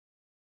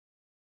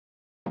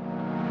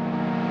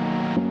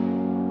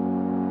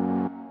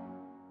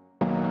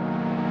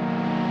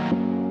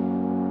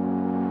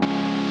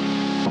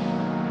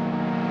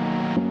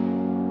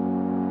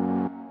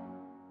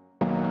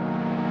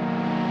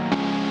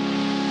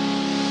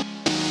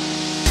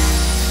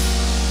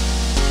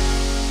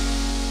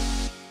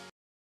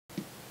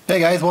Hey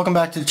guys, welcome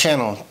back to the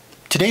channel.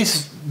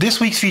 This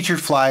week's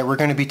featured fly, we're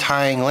going to be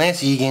tying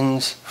Lance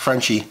Egan's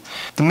Frenchie.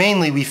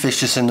 Mainly we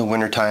fish this in the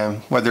winter time,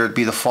 whether it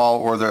be the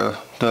fall or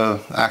the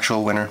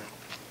actual winter.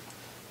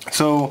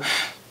 So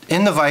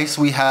in the vise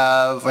we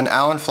have an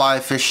Allen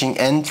Fly Fishing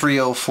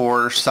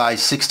N304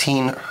 size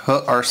 16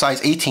 hook, or size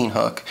 18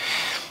 hook,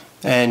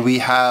 and we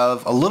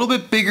have a little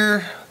bit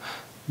bigger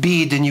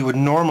bead than you would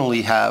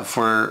normally have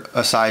for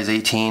a size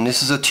 18.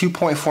 This is a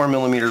 2.4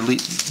 millimeter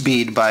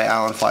bead by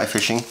Allen Fly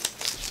Fishing.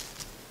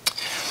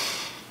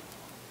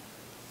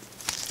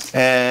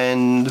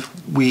 And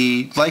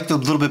we like the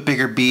little bit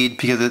bigger bead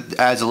because it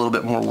adds a little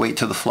bit more weight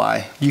to the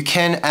fly. You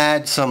can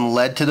add some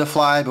lead to the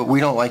fly, but we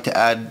don't like to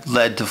add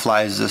lead to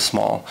flies this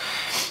small.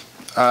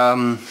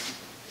 We're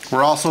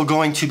also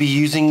going to be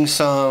using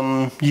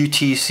some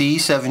UTC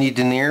 70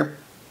 denier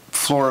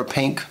Flora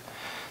Pink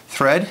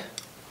thread.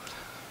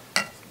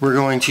 We're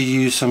going to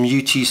use some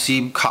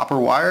UTC copper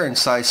wire in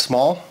size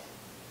small.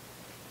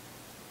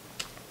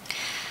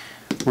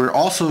 We're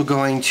also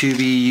going to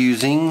be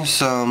using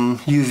some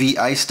UV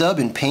ice dub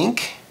in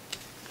pink,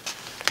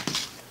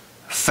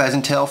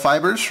 pheasant tail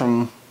fibers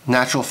from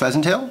Natural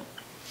Pheasant Tail,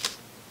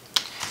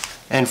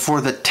 and for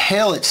the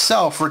tail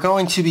itself we're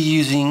going to be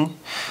using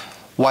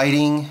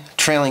Whiting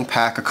Trailing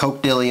Pack, a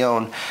Coke de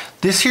Leon.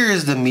 This here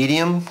is the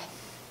medium.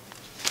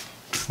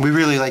 We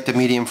really like the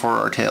medium for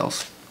our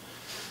tails.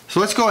 So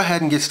let's go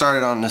ahead and get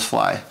started on this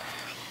fly.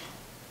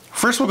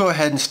 First we'll go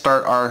ahead and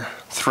start our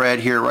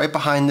thread here right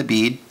behind the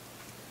bead.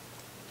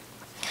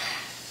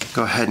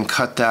 Go ahead and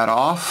cut that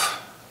off.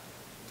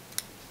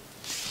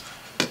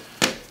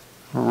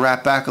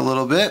 Wrap back a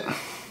little bit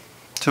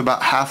to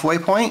about halfway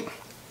point.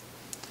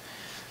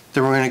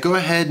 Then we're going to go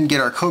ahead and get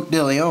our Coke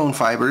de Leon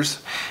fibers.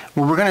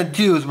 What we're going to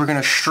do is we're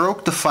going to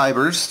stroke the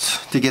fibers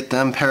to get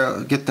them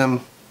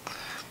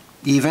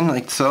even,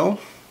 like so.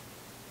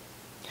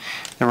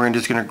 Then we're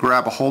just going to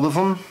grab a hold of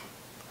them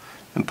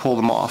and pull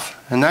them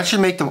off. And that should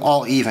make them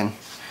all even.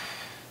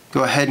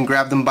 Go ahead and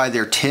grab them by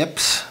their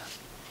tips.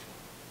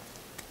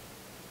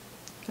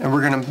 And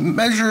we're going to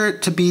measure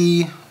it to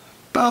be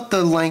about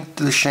the length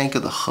of the shank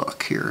of the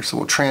hook here. So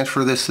we'll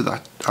transfer this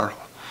to our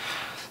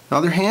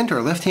other hand,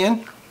 our left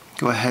hand.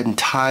 Go ahead and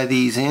tie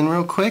these in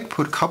real quick,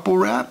 put a couple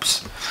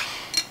wraps.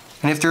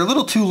 And if they're a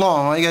little too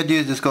long, all you got to do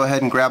is just go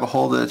ahead and grab a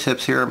hold of the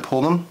tips here and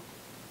pull them.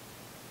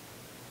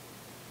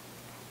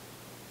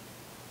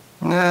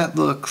 And that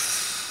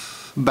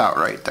looks about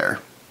right there.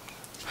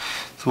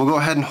 So we'll go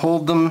ahead and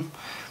hold them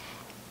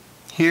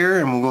here,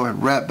 and we'll go ahead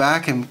and wrap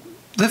back and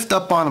lift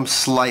up on them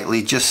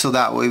slightly, just so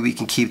that way we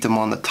can keep them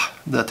on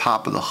the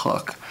top of the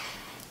hook.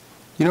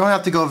 You don't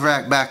have to go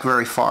back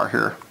very far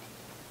here.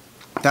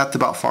 That's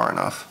about far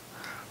enough.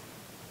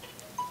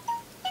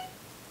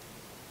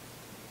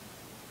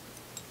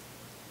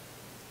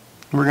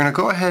 We're going to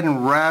go ahead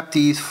and wrap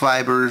these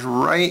fibers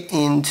right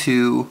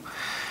into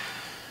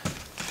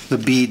the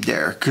bead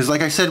there, because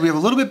like I said, we have a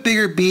little bit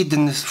bigger bead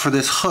than this for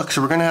this hook,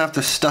 so we're going to have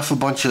to stuff a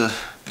bunch of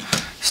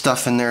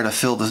stuff in there to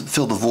fill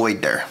the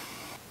void there.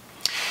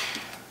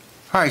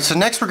 Alright, so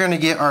next we're going to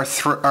get our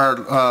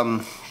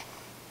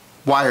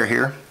wire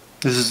here.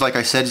 This is, like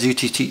I said,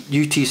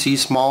 UTC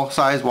small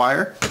size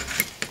wire.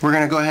 We're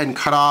going to go ahead and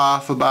cut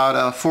off about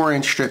a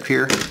 4-inch strip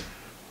here,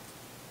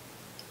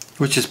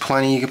 which is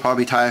plenty. You could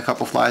probably tie a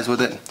couple flies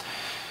with it. And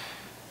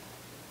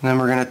then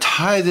we're going to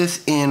tie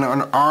this in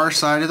on our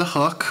side of the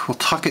hook. We'll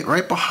tuck it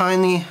right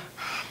behind the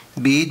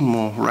bead and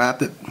we'll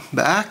wrap it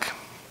back.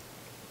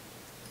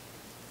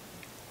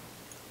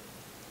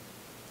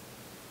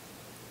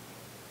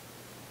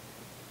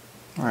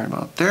 Right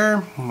about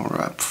there. We'll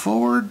wrap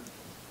forward.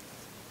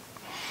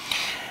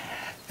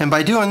 And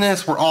by doing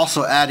this, we're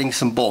also adding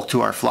some bulk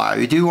to our fly.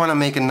 We do want to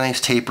make a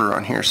nice taper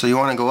on here. So you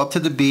want to go up to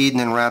the bead and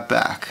then wrap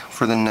back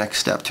for the next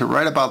step to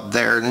right about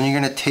there. Then you're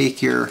going to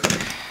take your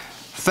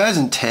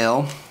pheasant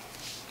tail.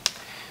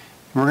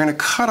 We're going to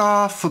cut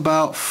off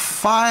about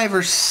 5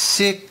 or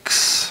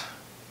 6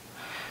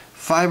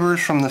 fibers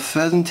from the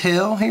pheasant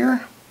tail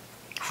here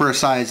for a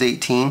size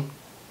 18.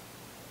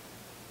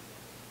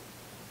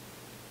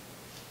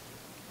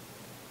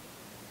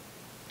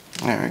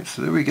 Alright,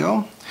 so there we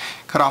go.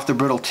 Cut off the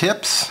brittle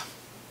tips.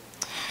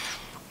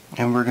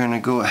 And we're going to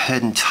go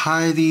ahead and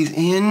tie these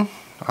in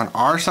on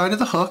our side of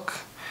the hook.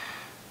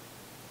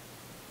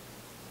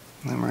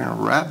 And then we're going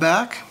to wrap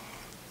back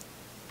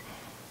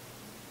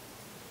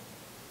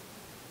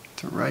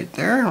to right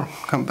there.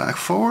 Come back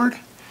forward.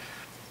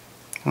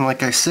 And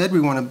like I said, we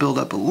want to build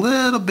up a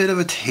little bit of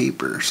a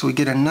taper so we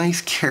get a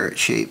nice carrot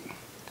shape.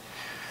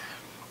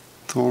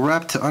 So we'll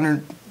wrap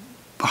to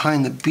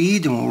behind the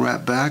bead and we'll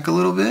wrap back a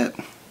little bit.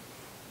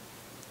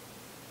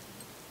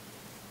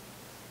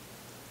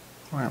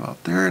 Right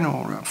about there, and then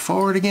we'll wrap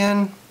forward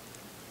again.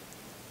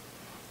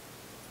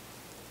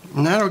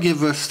 And that'll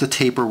give us the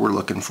taper we're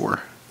looking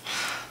for.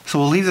 So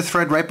we'll leave the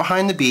thread right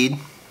behind the bead.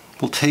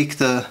 We'll take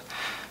the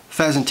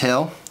pheasant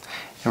tail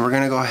and we're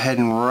going to go ahead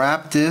and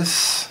wrap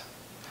this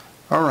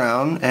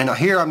around. And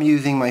here I'm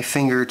using my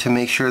finger to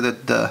make sure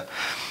that the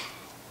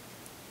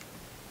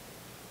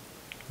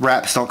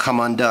wraps don't come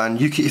undone.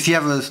 If you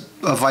have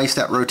a vise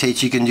that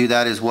rotates, you can do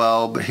that as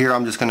well, but here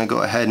I'm just going to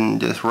go ahead and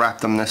just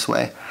wrap them this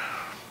way.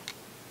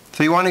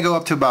 So you want to go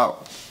up to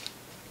about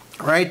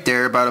right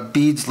there, about a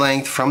bead's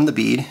length from the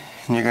bead,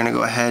 and you're going to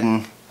go ahead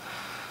and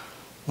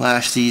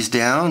lash these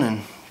down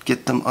and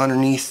get them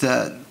underneath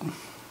that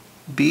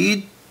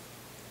bead.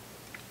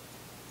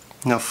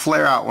 And they'll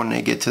flare out when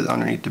they get to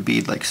underneath the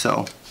bead like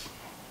so.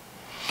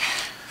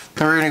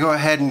 Then we're going to go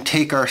ahead and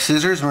take our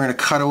scissors and we're going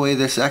to cut away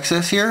this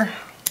excess here.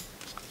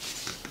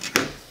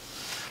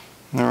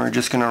 And then we're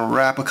just going to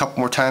wrap a couple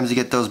more times to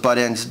get those butt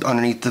ends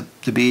underneath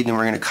the bead, and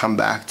we're going to come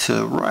back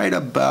to right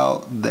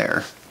about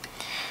there.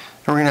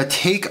 And we're going to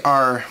take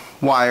our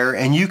wire,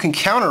 and you can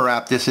counter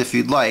wrap this if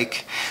you'd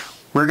like.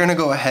 We're going to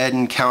go ahead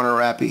and counter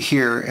wrap it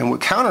here, and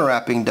what counter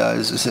wrapping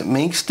does is it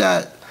makes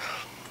that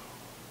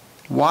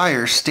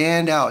wire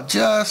stand out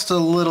just a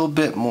little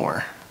bit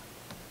more.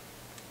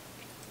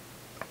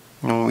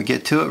 And when we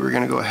get to it, we're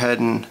going to go ahead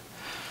and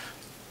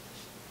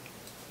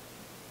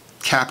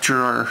capture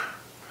our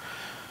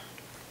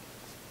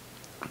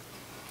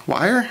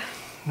wire,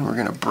 and we're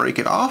going to break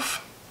it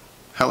off,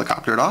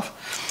 helicopter it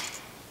off.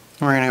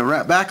 And we're going to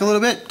wrap back a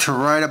little bit to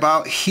right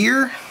about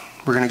here.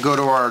 We're going to go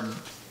to our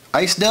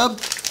ice dub.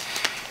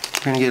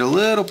 We're going to get a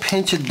little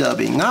pinch of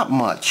dubbing, not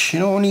much. You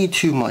don't need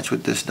too much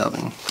with this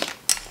dubbing.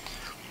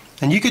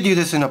 And you could do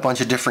this in a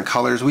bunch of different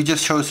colors. We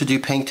just chose to do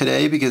pink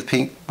today because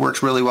pink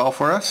works really well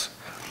for us.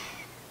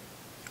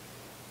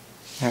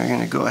 And we're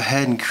going to go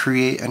ahead and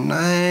create a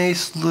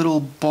nice little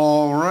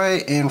ball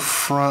right in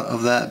front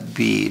of that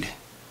bead.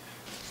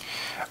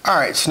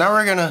 Alright, so now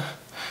we're going to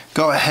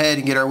go ahead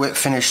and get our whip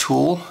finish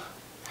tool.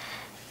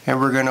 And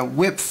we're going to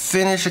whip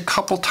finish a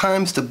couple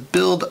times to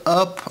build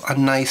up a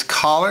nice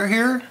collar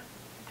here.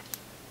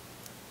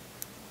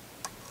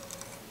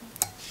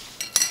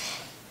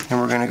 And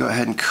we're going to go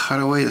ahead and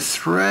cut away the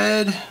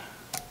thread.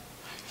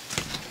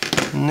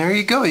 And there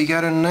you go, you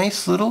got a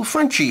nice little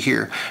Frenchie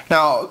here.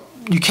 Now,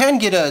 you can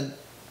get a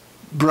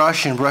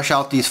brush and brush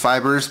out these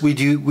fibers. We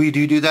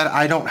do that.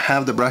 I don't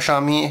have the brush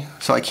on me,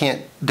 so I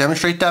can't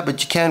demonstrate that,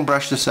 but you can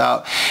brush this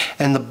out.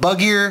 And the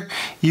buggier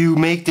you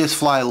make this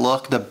fly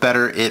look, the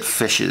better it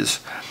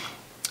fishes.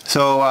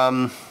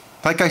 So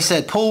like I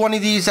said, pull one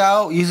of these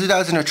out, use it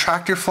as an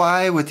attractor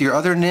fly with your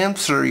other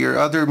nymphs or your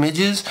other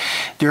midges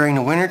during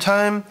the winter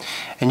time,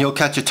 and you'll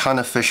catch a ton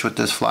of fish with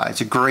this fly.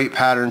 It's a great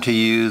pattern to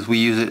use. We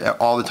use it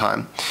all the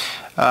time.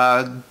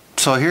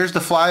 So here's the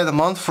fly of the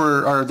month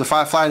or the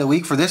fly of the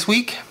week for this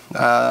week.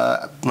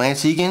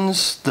 Lance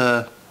Egan's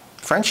the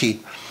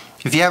Frenchie.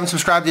 If you haven't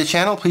subscribed to the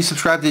channel, please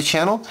subscribe to the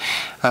channel.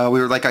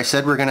 Like I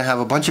said, we're going to have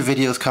a bunch of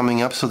videos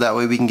coming up, so that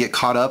way we can get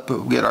caught up,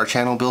 get our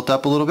channel built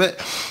up a little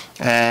bit.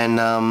 And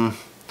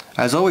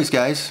as always,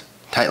 guys,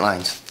 tight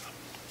lines.